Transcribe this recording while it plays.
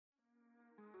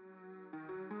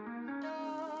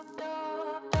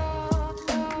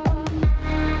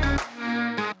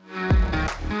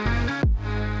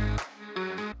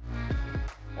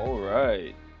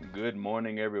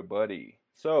morning, everybody.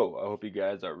 So, I hope you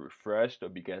guys are refreshed.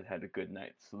 Hope you guys had a good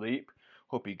night's sleep.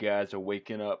 Hope you guys are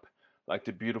waking up like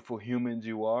the beautiful humans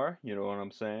you are. You know what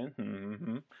I'm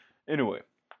saying? Anyway,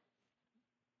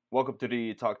 welcome to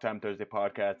the Talk Time Thursday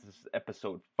podcast. This is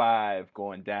episode 5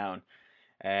 going down.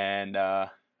 And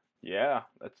yeah,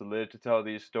 let's live to tell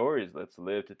these stories. Let's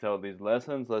live to tell these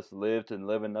lessons. Let's live to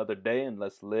live another day, and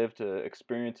let's live to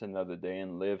experience another day,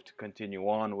 and live to continue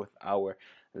on with our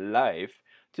life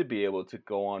to be able to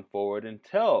go on forward and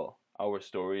tell our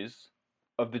stories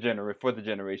of for the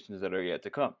generations that are yet to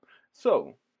come.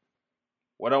 So,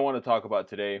 what I want to talk about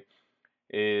today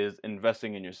is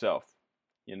investing in yourself.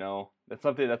 That's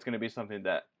something that's going to be something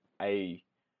that I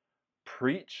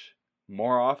preach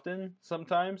more often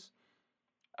sometimes,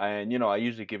 and I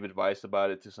usually give advice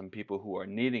about it to some people who are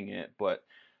needing it, but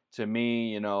to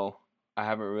me, I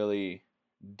haven't really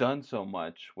done so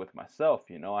much with myself.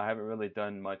 I haven't really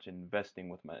done much investing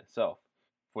with myself.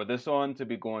 For this one to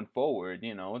be going forward,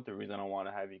 the reason I want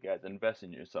to have you guys invest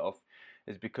in yourself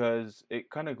is because it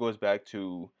kind of goes back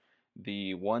to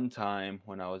the one time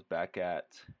when I was back at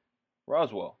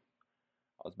Roswell.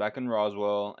 I was back in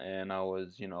Roswell, and I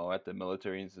was, at the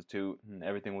military institute, and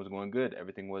everything was going good.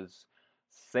 Everything was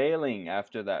sailing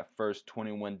after that first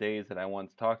 21 days that I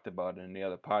once talked about in the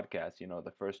other podcast.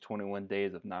 The first 21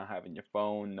 days of not having your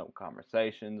phone, no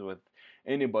conversations with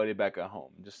anybody back at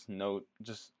home. Just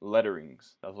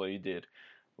letterings. That's all you did. It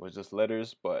was just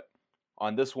letters. But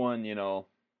on this one,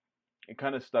 it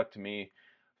kind of stuck to me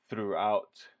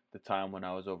throughout the time when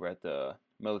I was over at the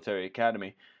military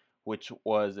academy, which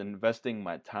was investing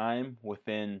my time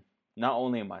within not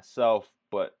only myself,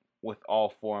 but with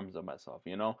all forms of myself.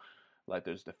 Like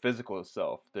there's the physical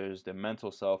self, there's the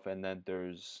mental self, and then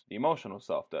there's the emotional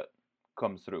self that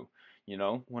comes through.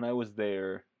 When I was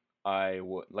there,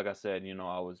 like I said,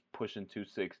 I was pushing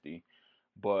 260,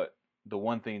 but the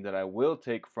one thing that I will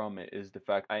take from it is the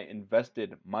fact I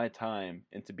invested my time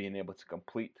into being able to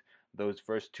complete those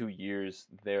first 2 years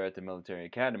there at the military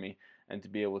academy and to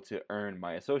be able to earn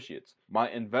my associates. My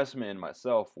investment in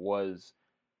myself was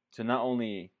to not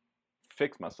only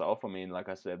fix myself, I mean, like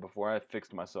I said before, I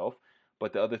fixed myself,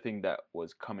 but the other thing that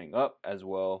was coming up as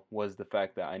well was the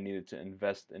fact that I needed to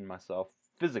invest in myself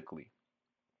physically.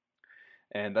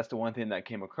 And that's the one thing that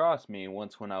came across me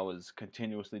once when I was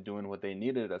continuously doing what they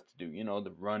needed us to do.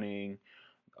 The running,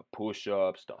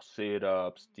 push-ups, the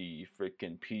sit-ups, the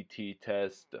freaking PT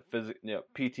test, the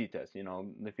PT test.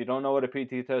 If you don't know what a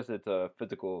PT test, it's a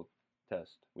physical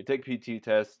test. We take PT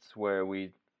tests where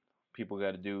people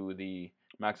got to do the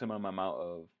maximum amount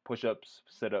of push-ups,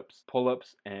 sit-ups,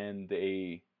 pull-ups, and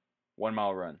a 1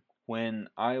 mile run. When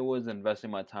I was investing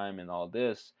my time in all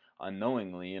this,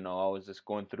 unknowingly, I was just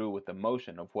going through with the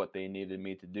motion of what they needed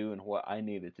me to do and what I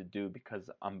needed to do because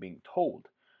I'm being told.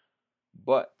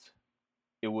 But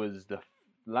it was the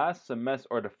last semester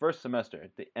or the first semester,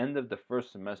 at the end of the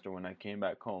first semester when I came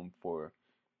back home for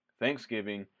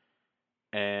Thanksgiving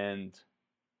and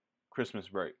Christmas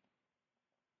break.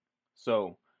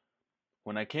 So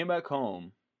when I came back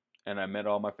home and I met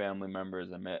all my family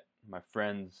members, I met my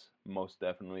friends most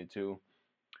definitely too.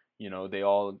 They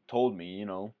all told me,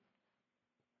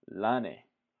 Lane,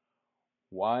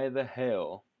 why the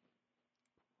hell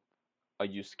are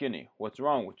you skinny? What's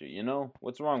wrong with you?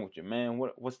 What's wrong with you, man?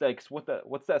 What's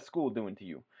that school doing to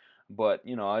you? But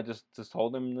I just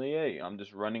told him, hey, I'm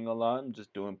just running a lot. I'm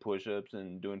just doing push-ups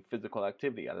and doing physical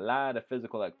activity, a lot of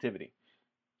physical activity.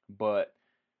 But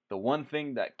the one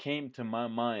thing that came to my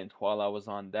mind while I was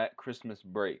on that Christmas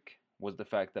break was the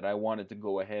fact that I wanted to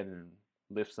go ahead and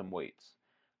lift some weights.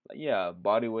 Like, yeah,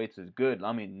 body weights is good.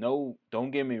 I mean, no,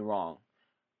 don't get me wrong.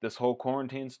 This whole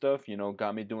quarantine stuff,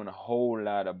 got me doing a whole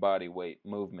lot of body weight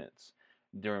movements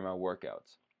during my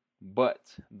workouts. But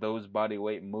those body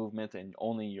weight movements and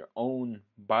only your own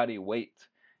body weight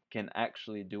can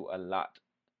actually do a lot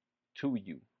to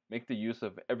you. Make the use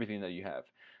of everything that you have.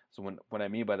 So what I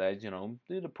mean by that is,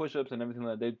 do the push-ups and everything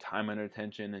like that, time under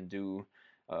tension and do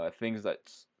things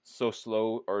that's so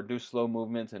slow or do slow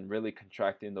movements and really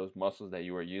contracting those muscles that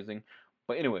you are using.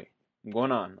 But anyway, I'm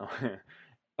going on.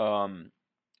 um,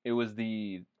 it was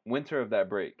the winter of that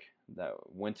break,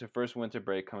 first winter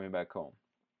break coming back home.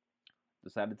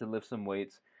 Decided to lift some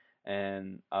weights,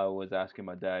 and I was asking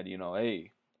my dad,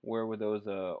 hey, where were those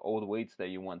old weights that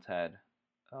you once had?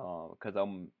 Because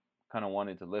I'm kind of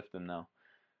wanting to lift them now.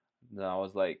 Then I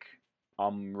was like,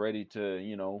 I'm ready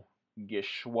to, get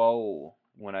swole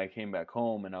when I came back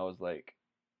home, and I was like,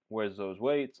 where's those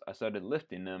weights? I started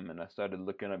lifting them, and I started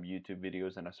looking up YouTube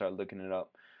videos, and I started looking it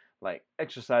up, like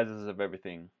exercises of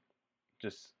everything,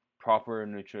 just proper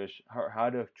nutrition, how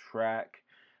to track,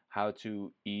 how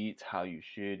to eat, how you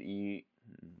should eat,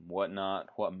 whatnot,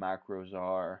 what macros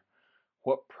are,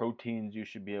 what proteins you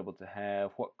should be able to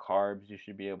have, what carbs you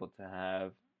should be able to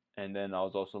have. And then I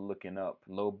was also looking up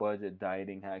low budget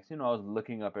dieting hacks. I was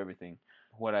looking up everything.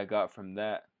 What I got from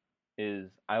that is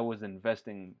I was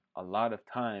investing a lot of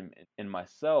time in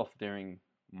myself during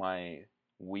my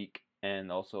week and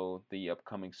also the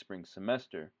upcoming spring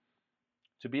semester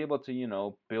to be able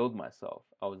to, build myself.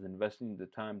 I was investing the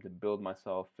time to build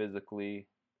myself physically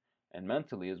and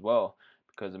mentally as well.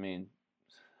 Because,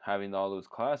 having all those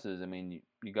classes,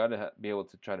 you got to be able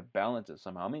to try to balance it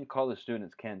somehow. College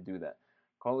students can't do that.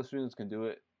 College students can do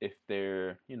it if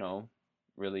they're,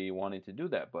 really wanting to do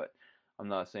that. But I'm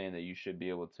not saying that you should be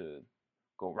able to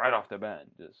go right off the bat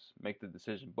and just make the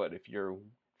decision. But if you're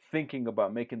thinking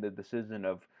about making the decision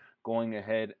of going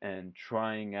ahead and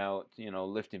trying out,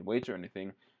 lifting weights or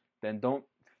anything, then don't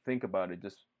think about it.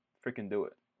 Just freaking do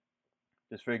it.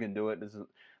 Just freaking do it. This is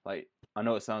like, I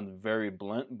know it sounds very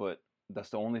blunt, but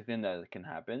that's the only thing that can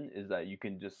happen is that you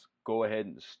can just go ahead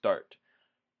and start.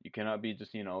 You cannot be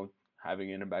just,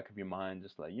 having it in the back of your mind,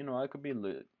 just like, I could be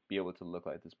able to look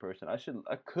like this person.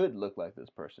 I could look like this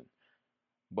person.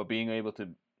 But being able to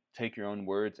take your own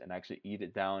words and actually eat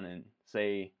it down and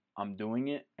say, I'm doing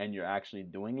it, and you're actually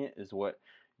doing it is what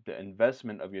the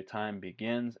investment of your time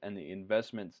begins, and the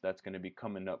investments that's going to be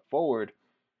coming up forward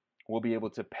will be able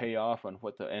to pay off on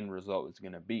what the end result is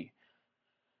going to be.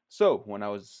 So when I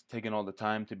was taking all the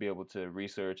time to be able to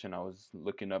research and I was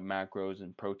looking up macros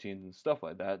and proteins and stuff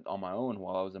like that on my own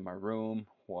while I was in my room,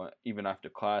 or even after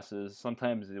classes,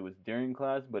 sometimes it was during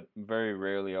class, but very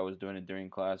rarely I was doing it during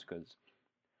class because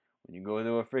when you go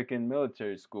to a freaking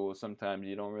military school, sometimes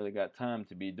you don't really got time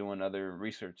to be doing other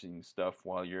researching stuff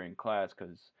while you're in class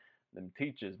because them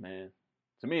teachers, man,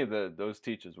 to me, those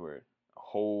teachers were a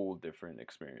whole different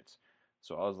experience.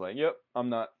 So I was like, yep, I'm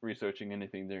not researching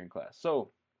anything during class.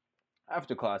 So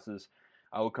after classes,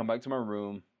 I would come back to my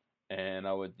room and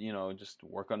I would, just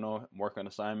work on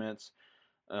assignments,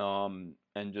 and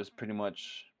just pretty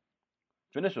much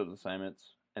finish those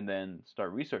assignments and then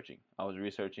start researching. I was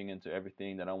researching into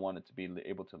everything that I wanted to be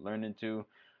able to learn into,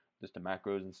 just the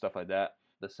macros and stuff like that.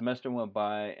 The semester went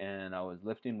by and I was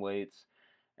lifting weights,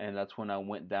 and that's when I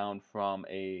went down from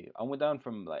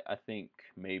like I think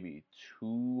maybe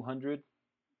 200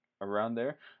 around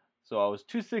there. So I was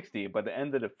 260. By the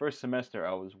end of the first semester,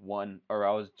 I was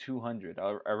 200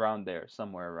 around there,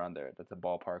 somewhere around there. That's a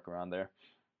ballpark around there.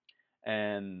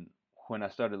 And when I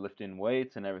started lifting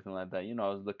weights and everything like that, I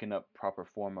was looking up proper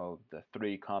form of the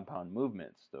three compound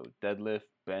movements, so deadlift,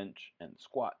 bench, and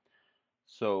squat.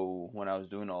 So when I was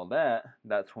doing all that,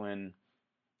 that's when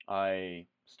I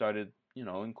started,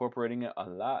 incorporating it a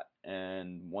lot.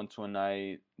 And once when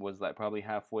I was like probably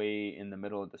halfway in the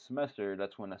middle of the semester,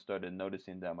 that's when I started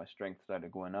noticing that my strength started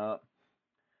going up.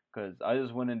 Because I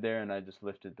just went in there and I just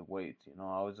lifted the weights.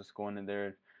 I was just going in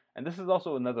there. And this is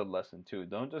also another lesson too.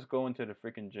 Don't just go into the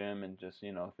freaking gym and just,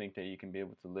 think that you can be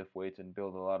able to lift weights and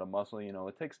build a lot of muscle.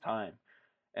 It takes time.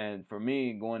 And for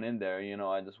me, going in there,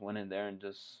 I just went in there and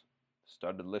just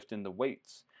started lifting the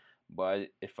weights. But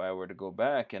if I were to go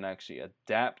back and actually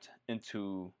adapt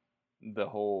into the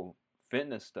whole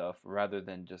fitness stuff rather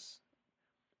than just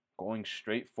going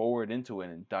straight forward into it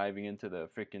and diving into the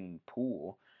freaking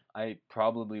pool, I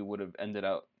probably would have ended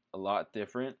out a lot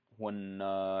different when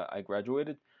I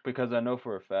graduated. Because I know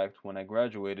for a fact when I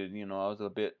graduated, I was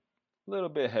little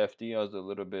bit hefty. I was a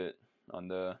little bit on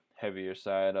the heavier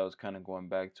side. I was kind of going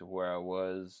back to where I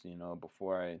was,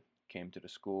 before I came to the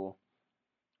school.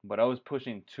 But I was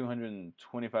pushing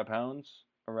 225 pounds.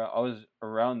 I was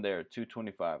around there,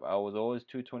 225. I was always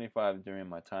 225 during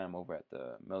my time over at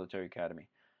the military academy.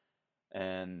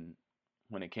 And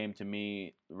when it came to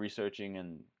me researching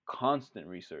and constant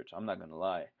research, I'm not gonna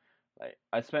lie, like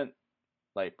I spent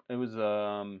like it was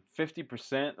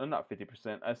 50%, or not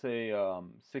 50%, I say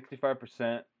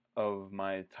 65% of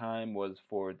my time was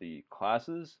for the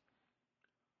classes.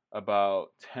 About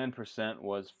 10%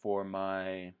 was for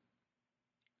my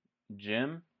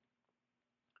gym.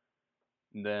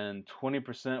 Then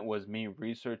 20% was me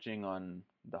researching on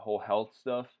the whole health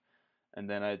stuff. And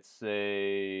then I'd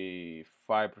say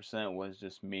 5% was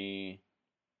just me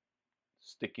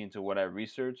sticking to what I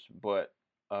researched, but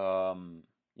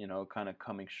kind of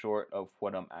coming short of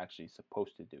what I'm actually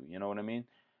supposed to do. You know what I mean?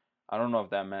 I don't know if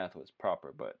that math was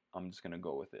proper, but I'm just gonna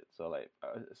go with it. So like,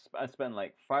 I spent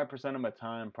like 5% of my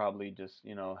time probably just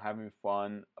having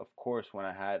fun. Of course, when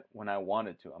I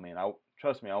wanted to. I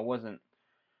trust me, I wasn't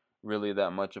really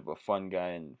that much of a fun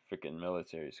guy in freaking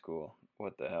military school.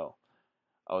 What the hell?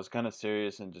 I was kind of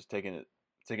serious and just taking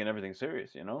everything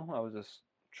serious. I was just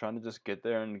trying to just get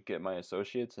there and get my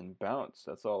associates and bounce.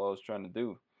 That's all I was trying to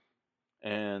do.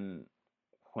 And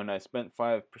when I spent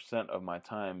 5% of my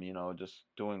time, just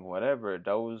doing whatever,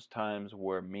 those times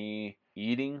were me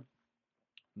eating.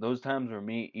 Those times were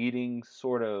me eating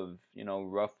sort of,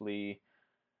 roughly,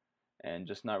 and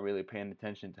just not really paying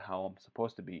attention to how I'm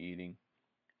supposed to be eating.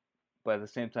 But at the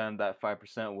same time, that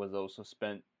 5% was also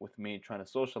spent with me trying to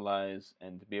socialize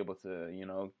and to be able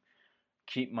to,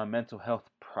 keep my mental health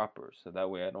proper. So that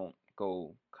way I don't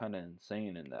go kind of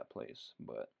insane in that place.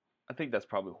 But I think that's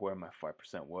probably where my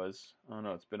 5% was. I don't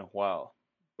know, it's been a while.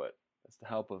 But that's the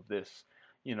help of this,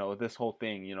 this whole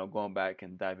thing, going back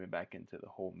and diving back into the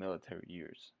whole military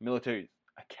years, military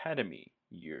academy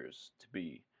years to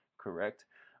be correct.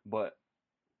 But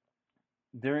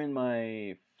during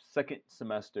my second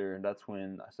semester, that's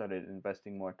when I started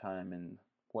investing more time in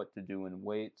what to do in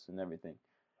weights and everything.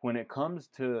 When it comes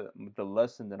to the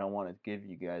lesson that I want to give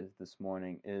you guys this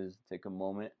morning is take a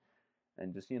moment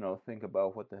and just, think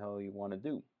about what the hell you want to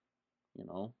do, you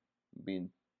know, being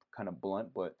kind of blunt,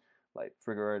 but like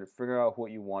figure out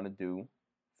what you want to do.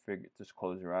 Just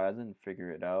close your eyes and figure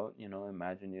it out,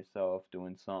 imagine yourself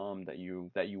doing something that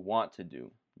you want to do,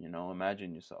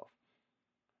 imagine yourself.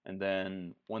 And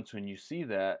then once when you see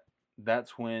that,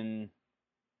 that's when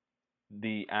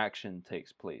the action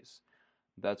takes place.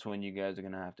 That's when you guys are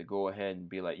going to have to go ahead and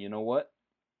be like, "You know what?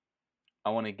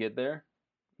 I want to get there.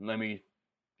 Let me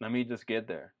just get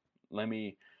there. Let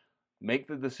me make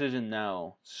the decision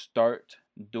now. Start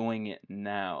doing it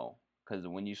now, cuz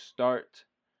when you start,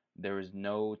 there is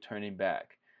no turning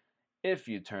back. If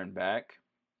you turn back,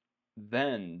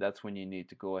 then that's when you need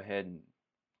to go ahead and,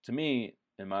 to me,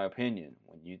 in my opinion,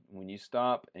 when you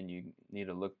stop and you need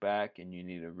to look back and you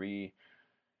need to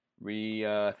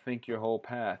think your whole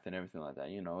path and everything like that.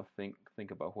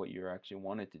 Think about what you actually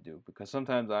wanted to do, because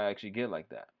sometimes I actually get like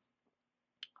that.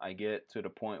 I get to the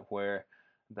point where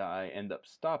that I end up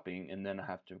stopping, and then I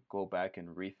have to go back and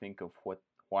rethink of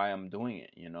why I'm doing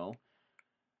it.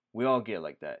 We all get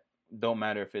like that. Don't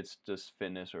matter if it's just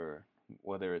fitness or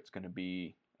whether it's going to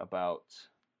be about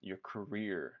your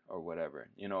career or whatever.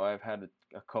 I've had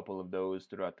a couple of those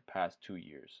throughout the past 2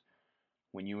 years.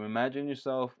 When you imagine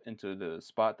yourself into the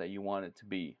spot that you want it to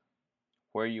be,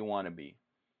 where you want to be,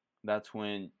 that's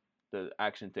when the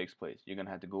action takes place. You're going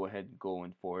to have to go ahead and go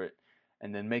in for it,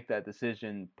 and then make that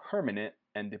decision permanent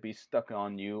and to be stuck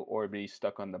on you or be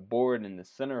stuck on the board in the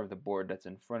center of the board that's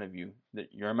in front of you.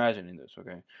 That you're imagining this,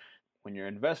 okay? When you're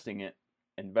investing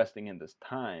in this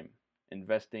time,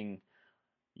 investing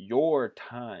your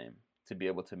time to be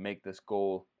able to make this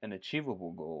goal an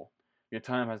achievable goal, your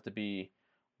time has to be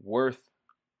worth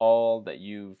all that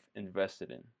you've invested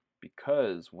in.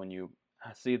 Because when you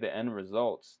see the end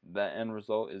results, that end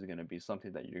result is going to be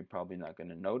something that you're probably not going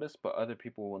to notice, but other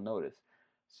people will notice.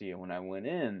 See, when I went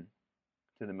in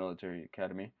to the military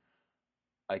academy,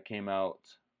 I came out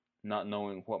not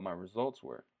knowing what my results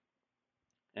were.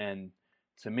 And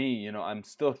to me, I'm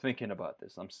still thinking about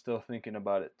this. I'm still thinking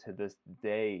about it to this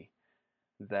day,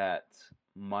 that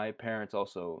my parents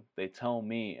also, they tell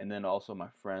me, and then also my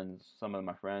friends, some of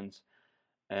my friends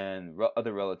and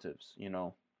other relatives,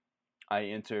 I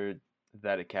entered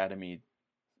that academy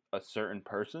a certain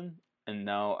person, and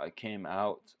now I came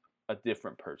out a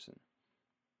different person.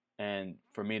 And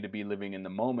for me to be living in the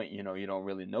moment, you don't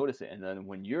really notice it. And then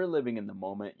when you're living in the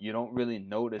moment, you don't really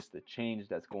notice the change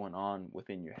that's going on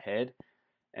within your head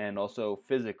and also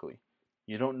physically.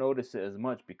 You don't notice it as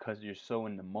much because you're so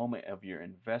in the moment of your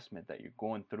investment that you're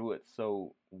going through it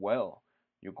so well.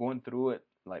 You're going through it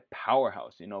like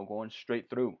powerhouse, going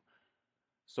straight through.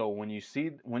 So when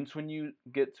you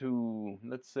get to,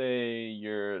 let's say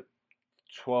you're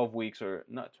 12 weeks, or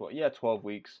not 12, yeah, 12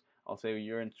 weeks. I'll say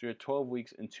you're 12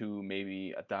 weeks into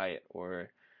maybe a diet, or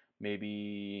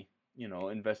maybe,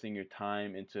 investing your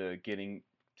time into getting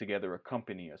together a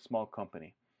company, a small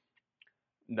company.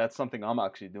 That's something I'm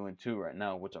actually doing too right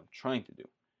now, which I'm trying to do.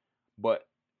 But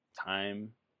time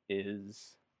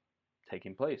is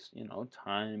taking place,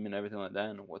 time and everything like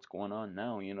that, and what's going on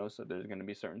now, so there's going to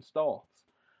be certain stalls.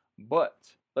 But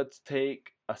let's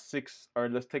take a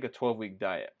 12-week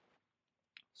diet.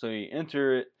 So you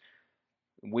enter it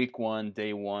week one,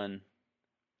 day one,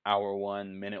 hour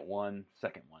one, minute one,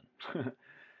 second one.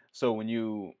 So when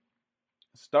you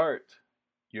start,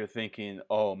 you're thinking,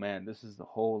 oh man, this is a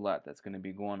whole lot that's going to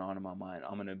be going on in my mind.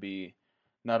 I'm going to be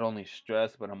not only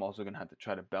stressed, but I'm also going to have to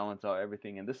try to balance out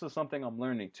everything. And this is something I'm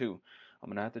learning too. I'm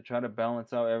going to have to try to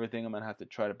balance out everything. I'm going to have to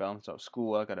try to balance out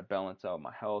school. I got to balance out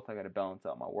my health. I got to balance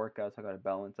out my workouts. I got to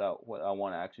balance out what I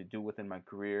want to actually do within my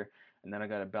career. And then I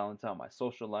got to balance out my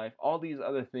social life. All these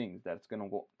other things that's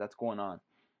going on.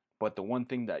 But the one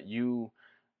thing that you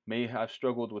may have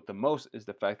struggled with the most is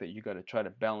the fact that you got to try to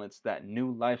balance that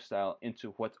new lifestyle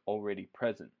into what's already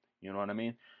present. You know what I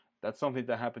mean? That's something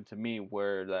that happened to me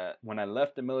where that when I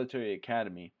left the military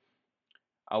academy,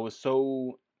 I was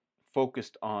so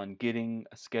focused on getting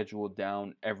a schedule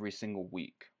down every single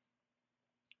week.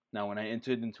 Now, when I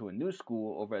entered into a new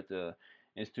school over at the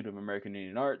Institute of American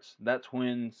Indian Arts, that's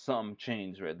when something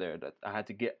changed right there. That I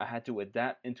had to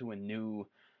adapt into a new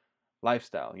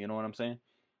lifestyle. You know what I'm saying?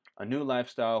 A new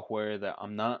lifestyle where that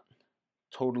I'm not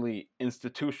totally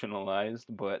institutionalized,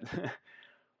 but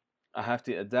I have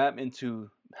to adapt into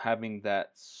having that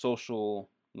social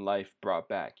life brought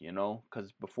back, you know?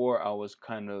 Because before I was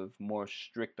kind of more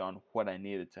strict on what I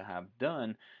needed to have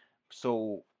done.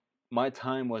 So my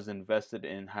time was invested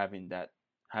in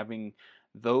having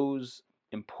those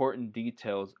important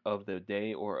details of the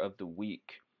day or of the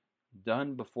week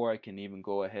done before I can even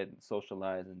go ahead and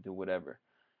socialize and do whatever.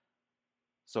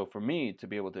 So for me to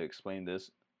be able to explain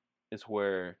this is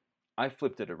where I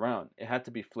flipped it around. It had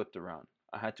to be flipped around.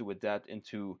 I had to adapt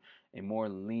into a more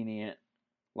lenient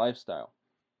lifestyle.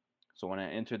 So when I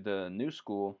entered the new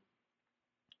school,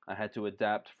 I had to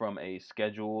adapt from a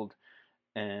scheduled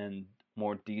and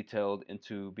more detailed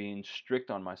into being strict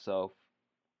on myself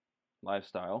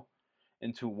lifestyle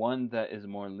into one that is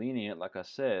more lenient, like I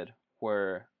said,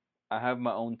 where I have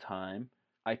my own time.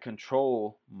 I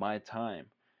control my time.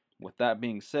 With that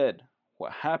being said,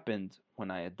 what happened when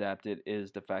I adapted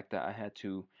is the fact that I had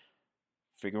to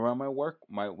figure out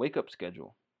my wake up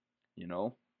schedule. You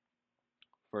know,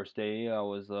 first day I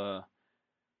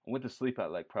went to sleep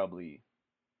at like probably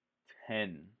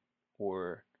 10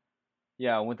 or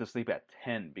yeah, I went to sleep at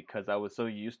 10 because I was so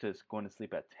used to going to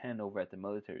sleep at 10 over at the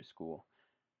military school.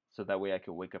 So that way I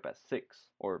could wake up at 6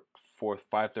 or 4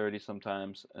 5:30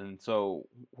 sometimes. And so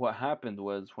what happened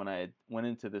was when I went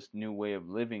into this new way of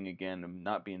living again and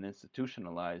not being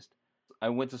institutionalized, I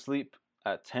went to sleep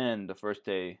at 10 the first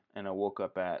day and I woke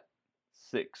up at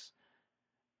 6.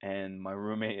 And my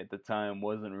roommate at the time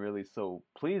wasn't really so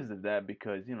pleased at that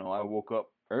because, you know, I woke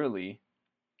up early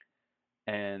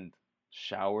and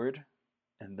showered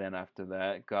and then after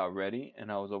that got ready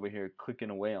and I was over here clicking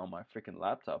away on my freaking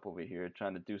laptop over here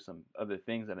trying to do some other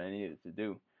things that I needed to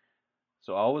do.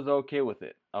 So I was okay with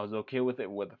it. I was okay with it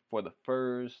for the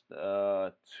first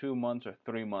 2 months or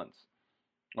 3 months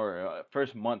or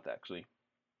first month actually.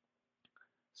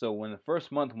 So when the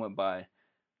first month went by,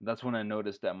 that's when I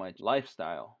noticed that my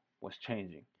lifestyle was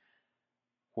changing.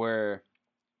 Where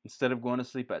instead of going to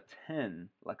sleep at 10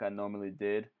 like I normally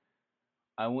did,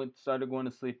 I went started going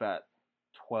to sleep at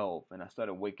 12 and I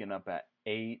started waking up at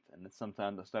 8 and then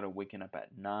sometimes I started waking up at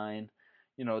 9.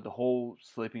 You know, the whole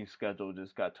sleeping schedule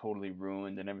just got totally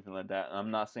ruined and everything like that. And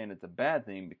I'm not saying it's a bad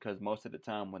thing because most of the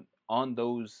time when on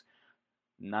those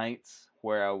nights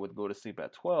where I would go to sleep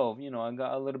at 12, you know, I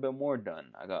got a little bit more done.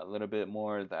 I got a little bit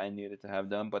more that I needed to have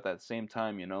done, but at the same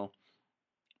time, you know,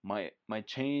 my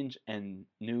change and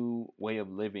new way of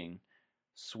living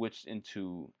switched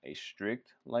into a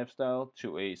strict lifestyle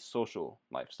to a social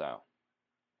lifestyle.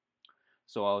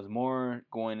 So I was more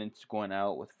going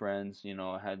out with friends. You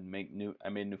know, I made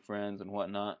new friends and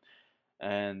whatnot.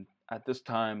 And at this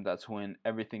time, that's when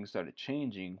everything started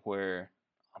changing. Where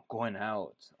I'm going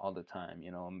out all the time.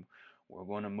 You know, we're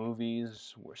going to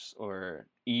movies, or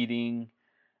eating,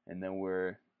 and then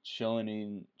we're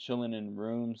chilling in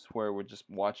rooms where we're just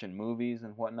watching movies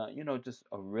and whatnot. You know, just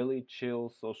a really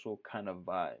chill social kind of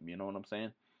vibe. You know what I'm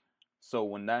saying? So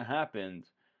when that happened,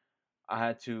 I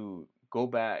had to go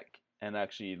back and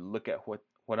actually look at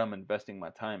what I'm investing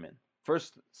my time in.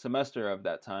 First semester of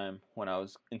that time, when I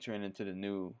was entering into the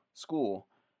new school,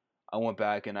 I went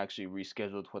back and actually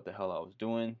rescheduled what the hell I was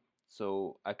doing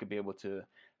so I could be able to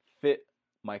fit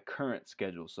my current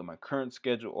schedule. So my current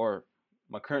schedule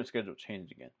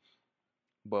changed again.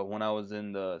 But when I was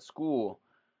in the school,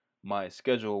 my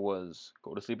schedule was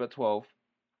go to sleep at 12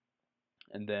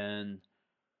 and then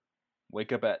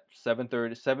wake up at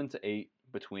 7:30, 7 to 8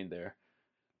 between there.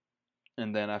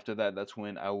 And then after that, that's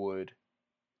when I would,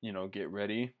 you know, get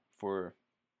ready for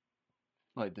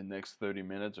like the next 30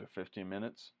 minutes or 15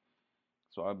 minutes.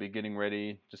 So I'll be getting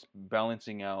ready, just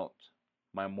balancing out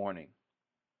my morning.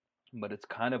 But it's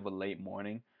kind of a late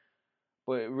morning,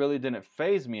 but it really didn't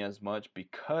phase me as much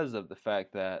because of the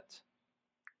fact that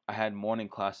I had morning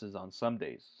classes on some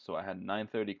days. So I had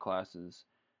 9:30 classes.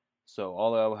 So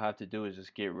all I would have to do is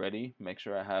just get ready, make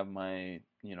sure I have my,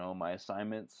 you know, my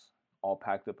assignments all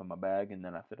packed up in my bag, and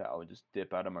then after that I would just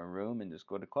dip out of my room and just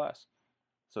go to class.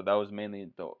 So that was mainly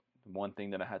the one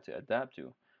thing that I had to adapt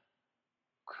to.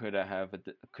 Could I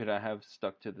have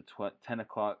stuck to the 10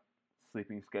 o'clock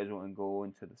sleeping schedule and go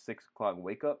into the 6 o'clock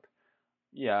wake up?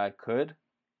 Yeah, I could,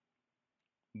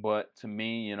 but to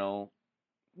me,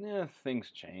 yeah,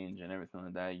 things change and everything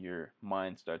like that. Your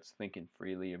mind starts thinking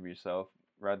freely of yourself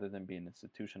rather than being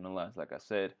institutionalized, like I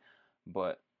said.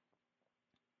 But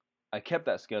I kept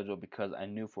that schedule because I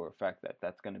knew for a fact that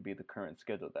that's going to be the current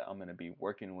schedule that I'm going to be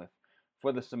working with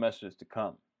for the semesters to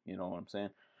come. You know what I'm saying?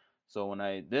 So when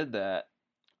I did that,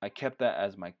 I kept that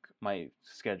as my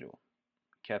schedule.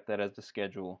 Kept that as the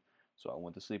schedule. So I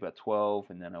went to sleep at 12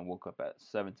 and then I woke up at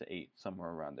 7 to 8, somewhere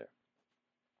around there.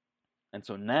 And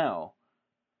so now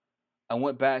I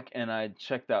went back and I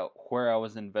checked out where I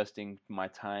was investing my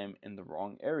time in the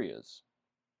wrong areas.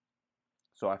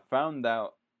 So I found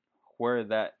out where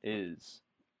that is.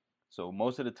 So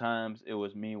most of the times it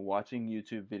was me watching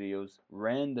YouTube videos,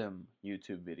 random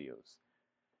YouTube videos,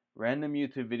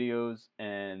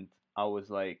 and I was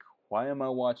like, why am I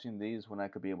watching these when I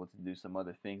could be able to do some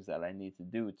other things that I need to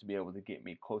do to be able to get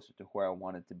me closer to where I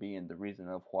wanted to be and the reason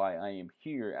of why I am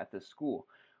here at this school?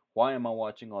 Why am I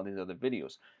watching all these other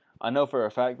videos? I know for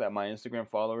a fact that my Instagram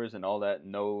followers and all that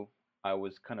know I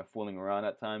was kind of fooling around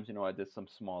at times. I did some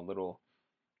small little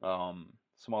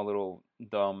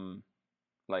dumb,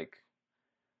 like,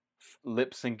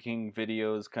 lip syncing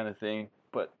videos kind of thing.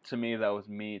 But to me, that was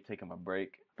me taking a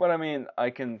break. But I mean,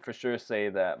 I can for sure say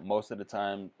that most of the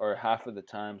time, or half of the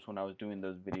times when I was doing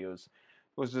those videos,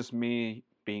 it was just me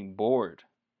being bored.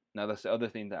 Now, that's the other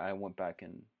thing that I went back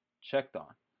and checked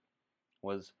on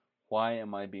was, why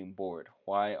am I being bored?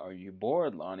 Why are you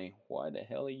bored, Lonnie? Why the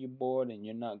hell are you bored and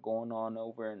you're not going on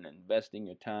over and investing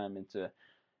your time into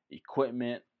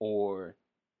equipment or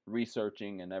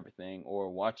researching and everything or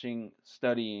watching,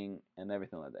 studying and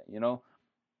everything like that,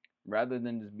 Rather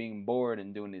than just being bored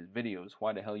and doing these videos,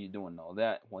 why the hell are you doing all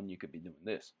that when you could be doing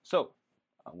this? So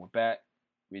I went back,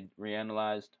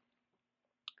 reanalyzed,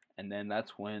 and then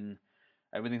that's when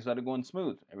everything started going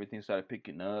smooth. Everything started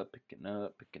picking up, picking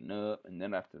up, picking up. And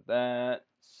then after that,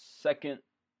 second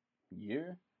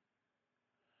year,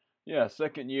 yeah,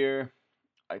 second year,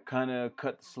 I kind of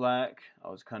cut the slack. I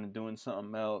was kind of doing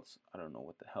something else. I don't know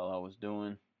what the hell I was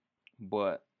doing,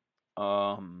 but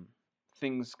um,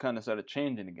 things kind of started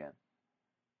changing again.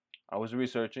 I was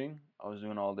researching, I was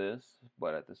doing all this,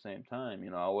 but at the same time,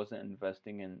 I wasn't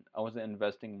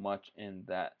investing much in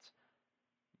that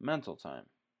mental time.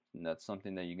 And that's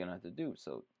something that you're gonna have to do.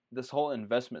 So this whole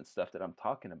investment stuff that I'm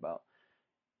talking about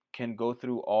can go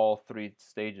through all three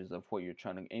stages of what you're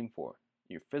trying to aim for: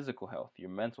 your physical health, your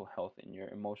mental health, and your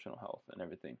emotional health and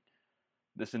everything.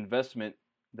 This investment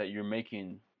that you're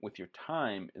making with your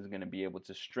time is going to be able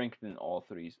to strengthen all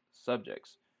three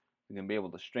subjects. You're going to be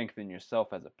able to strengthen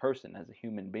yourself as a person, as a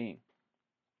human being.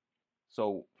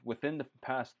 So within the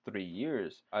past 3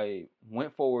 years, I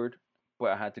went forward,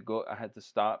 but I had to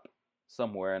stop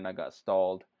somewhere and I got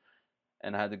stalled.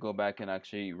 And I had to go back and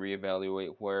actually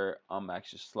reevaluate where I'm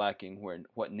actually slacking,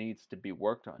 what needs to be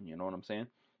worked on. You know what I'm saying?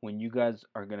 When you guys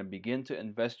are going to begin to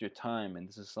invest your time, and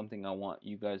this is something I want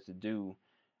you guys to do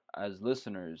as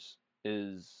listeners,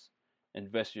 is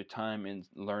invest your time in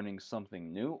learning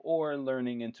something new or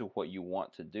learning into what you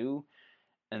want to do.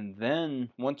 And then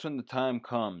once when the time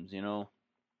comes,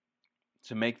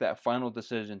 to make that final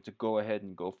decision to go ahead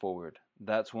and go forward,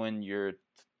 that's when your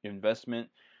investment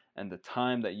and the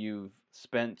time that you've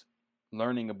spent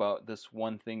learning about this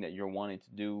one thing that you're wanting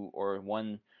to do, or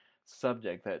one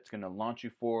subject that's going to launch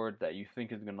you forward, that you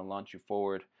think is going to launch you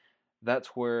forward, that's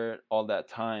where all that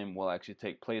time will actually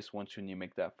take place once when you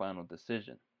make that final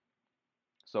decision.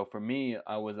 So for me,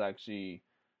 I was actually,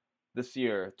 this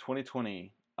year,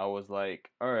 2020, I was like,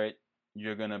 all right,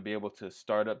 you're going to be able to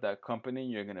start up that company.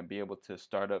 You're going to be able to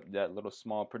start up that little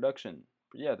small production.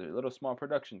 Yeah, the little small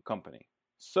production company.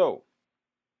 So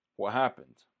what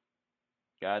happened?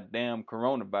 Goddamn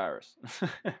coronavirus.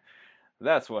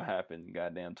 That's what happened,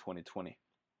 goddamn 2020.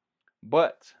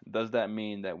 But does that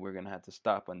mean that we're going to have to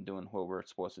stop on doing what we're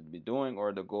supposed to be doing,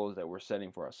 or the goals that we're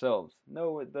setting for ourselves?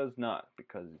 No, it does not,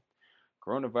 because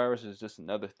coronavirus is just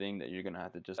another thing that you're going to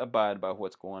have to just abide by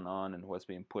what's going on and what's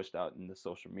being pushed out in the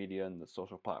social media and the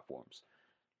social platforms.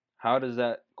 How does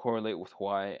that correlate with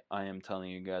why I am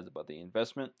telling you guys about the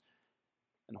investment,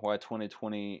 and why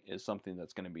 2020 is something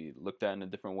that's going to be looked at in a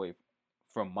different way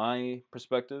from my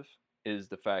perspective? Is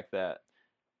the fact that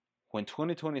when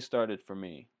 2020 started for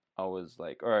me, I was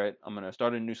like, all right, I'm going to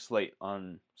start a new slate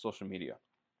on social media.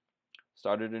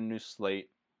 Started a new slate,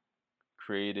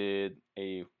 created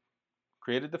the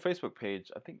Facebook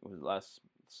page. I think it was last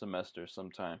semester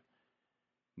sometime.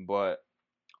 But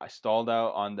I stalled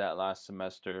out on that last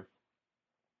semester,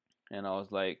 and I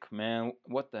was like, man,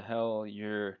 what the hell?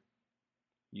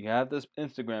 You have this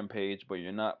Instagram page, but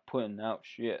you're not putting out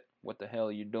shit. What the hell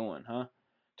are you doing, huh?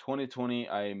 2020,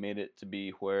 I made it to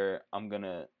be where I'm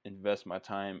gonna invest my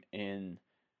time in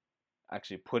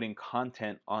actually putting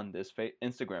content on this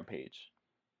Instagram page.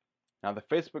 Now, the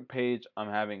Facebook page, I'm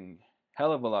having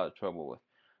hell of a lot of trouble with.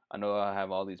 I know I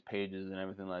have all these pages and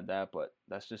everything like that, but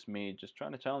that's just me just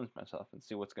trying to challenge myself and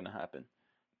see what's gonna happen.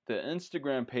 The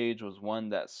Instagram page was one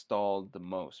that stalled the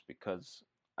most because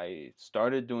I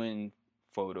started doing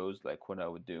photos like what I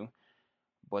would do,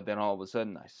 but then all of a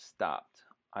sudden I stopped.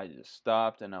 I just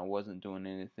stopped and I wasn't doing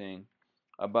anything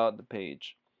about the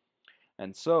page.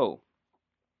 And so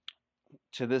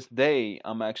to this day,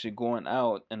 I'm actually going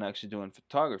out and actually doing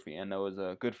photography. And there was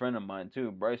a good friend of mine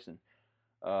too, Bryson.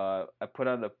 I put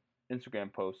out a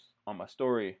Instagram post on my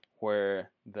story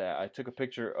where that I just took a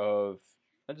picture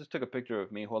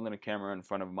of me holding a camera in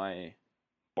front of my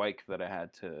bike that I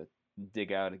had to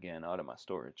dig out again out of my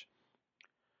storage.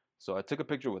 So I took a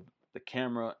picture with the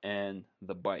camera and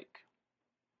the bike.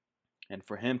 And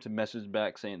for him to message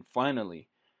back saying finally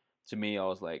to me, I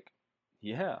was like,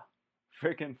 yeah,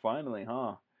 freaking finally,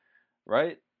 huh?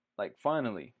 Right? Like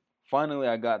finally. Finally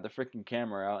I got the freaking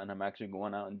camera out and I'm actually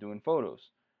going out and doing photos.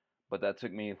 But that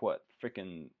took me what,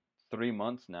 freaking 3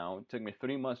 months now. It took me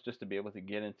 3 months just to be able to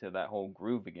get into that whole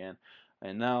groove again.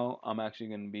 And now I'm actually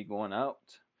going to be going out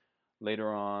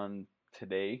later on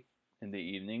today in the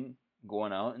evening,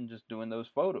 going out and just doing those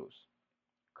photos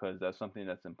because that's something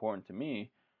that's important to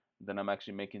me. That I'm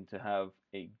actually making to have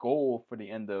a goal for the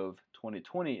end of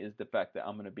 2020 is the fact that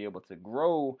I'm going to be able to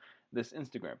grow this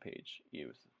Instagram page,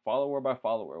 use follower by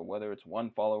follower, whether it's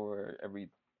one follower every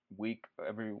week,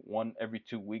 every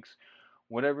 2 weeks,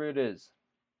 whatever it is.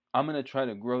 I'm going to try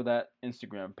to grow that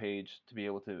Instagram page to be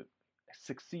able to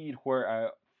succeed where I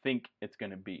think it's going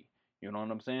to be. You know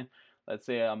what I'm saying? Let's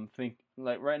say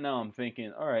like right now I'm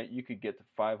thinking, all right, you could get to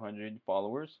 500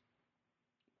 followers,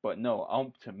 but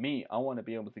no, to me, I want to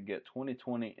be able to get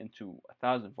 2020 into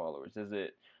 1,000 followers. Is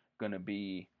it going to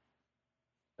be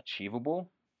achievable?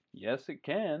 Yes, it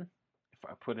can if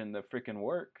I put in the freaking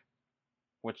work,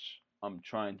 which I'm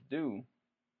trying to do.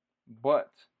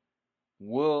 But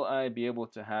will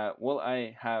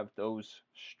I have those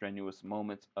strenuous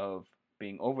moments of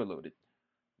being overloaded?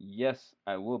 Yes,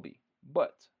 I will be.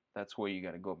 But that's where you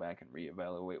got to go back and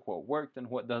reevaluate what worked and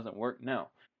what doesn't work now.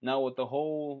 Now, with the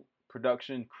whole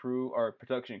production crew or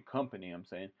production company, I'm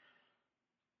saying,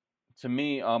 to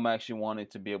me, I'm actually wanting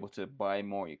to be able to buy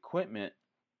more equipment.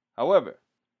 However,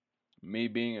 me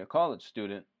being a college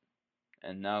student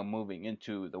and now moving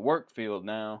into the work field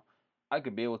now, I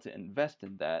could be able to invest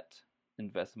in that,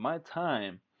 invest my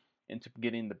time into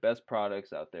getting the best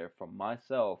products out there for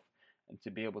myself and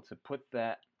to be able to put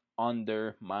that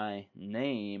under my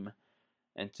name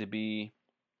and to be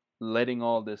letting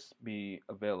all this be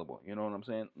available. You know what I'm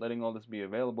saying? Letting all this be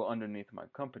available underneath my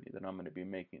company that I'm going to be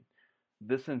making.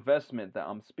 This investment that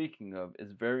I'm speaking of is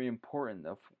very important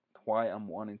of why I'm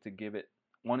wanting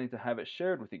to have it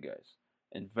shared with you guys.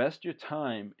 Invest your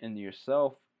time in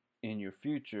yourself, in your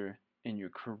future, in your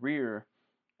career,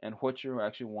 and what you're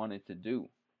actually wanting to do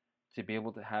to be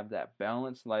able to have that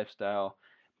balanced lifestyle,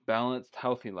 balanced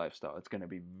healthy lifestyle. It's going to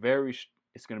be very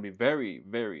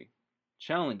very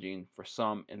challenging for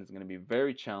some and it's going to be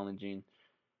very challenging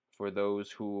for those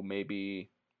who may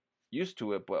be used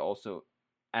to it but also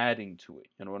adding to it.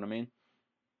 You know what I mean?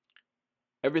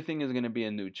 Everything is going to be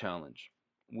a new challenge.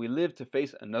 We live to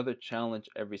face another challenge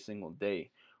every single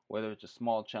day, whether it's a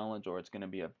small challenge or it's going to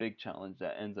be a big challenge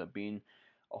that ends up being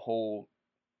a whole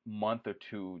month or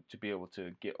two to be able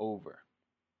to get over.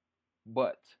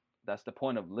 But that's the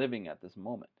point of living at this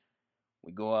moment.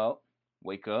 We go out,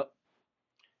 wake up,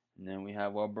 and then we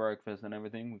have our breakfast and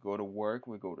everything. We go to work,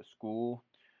 we go to school,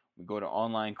 we go to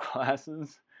online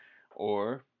classes,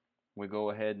 or we go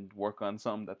ahead and work on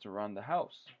something that's around the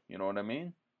house. You know what I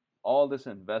mean? All this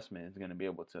investment is going to be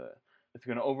able to, it's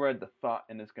going to override the thought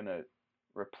and it's going to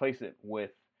replace it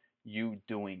with you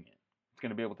doing it. It's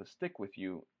going to be able to stick with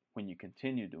you when you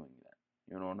continue doing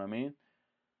that. You know what I mean?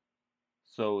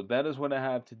 So that is what I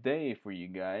have today for you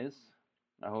guys.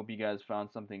 I hope you guys found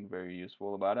something very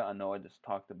useful about it. I know I just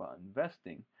talked about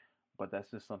investing, but that's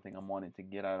just something I'm wanting to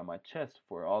get out of my chest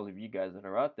for all of you guys that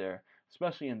are out there,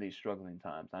 especially in these struggling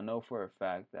times. I know for a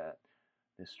fact that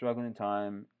this struggling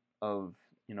time of,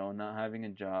 not having a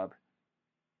job,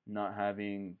 not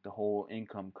having the whole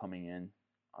income coming in,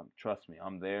 trust me,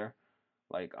 I'm there.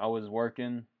 Like I was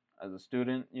working as a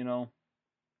student,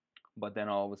 but then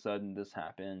all of a sudden this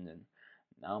happened and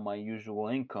now my usual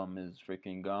income is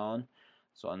freaking gone.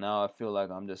 So now I feel like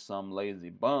I'm just some lazy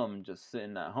bum just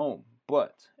sitting at home.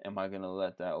 But am I gonna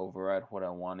let that override what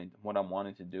I'm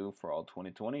wanting to do for all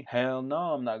 2020? Hell no,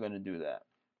 I'm not gonna do that.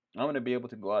 I'm gonna be able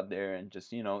to go out there and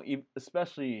just,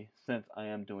 especially since I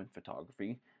am doing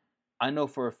photography, I know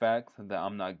for a fact that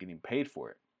I'm not getting paid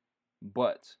for it.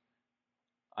 But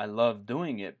I love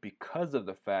doing it because of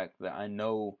the fact that I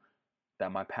know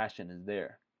that my passion is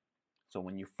there. So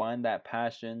when you find that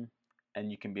passion and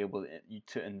you can be able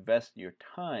to invest your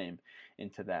time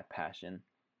into that passion,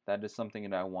 that is something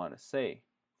that I want to say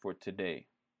for today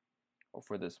or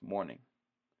for this morning.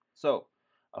 So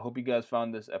I hope you guys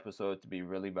found this episode to be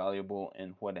really valuable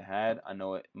in what it had. I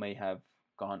know it may have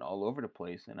gone all over the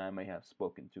place and I may have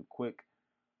spoken too quick.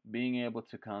 Being able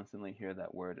to constantly hear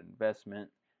that word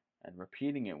investment and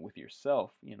repeating it with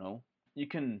yourself, you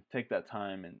can take that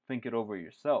time and think it over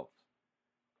yourself.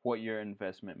 What your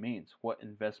investment means, what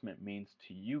investment means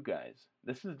to you guys.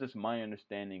 This is just my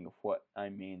understanding of what I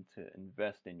mean to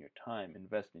invest in your time,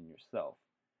 invest in yourself.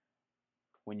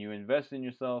 When you invest in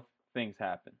yourself, things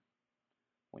happen.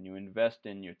 When you invest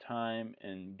in your time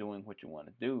and doing what you want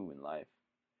to do in life,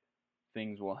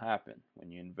 things will happen.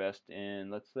 When you invest in,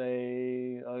 let's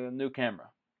say, a new camera,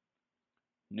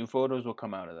 new photos will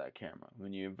come out of that camera.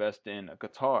 When you invest in a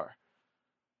guitar,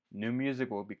 new music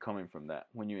will be coming from that.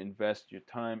 When you invest your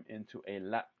time into a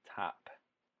laptop,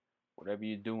 whatever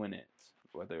you do in it,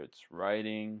 whether it's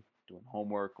writing, doing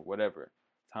homework, or whatever,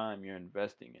 time you're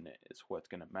investing in it is what's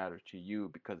going to matter to you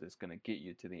because it's going to get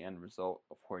you to the end result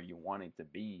of where you want it to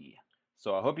be.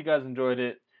 So I hope you guys enjoyed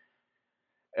it.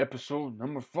 Episode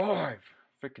number 5.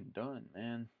 Freaking done,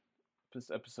 man. This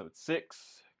is episode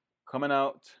 6 coming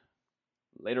out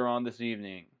later on this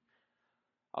evening.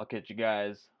 I'll catch you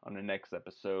guys on the next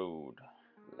episode.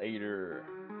 Later.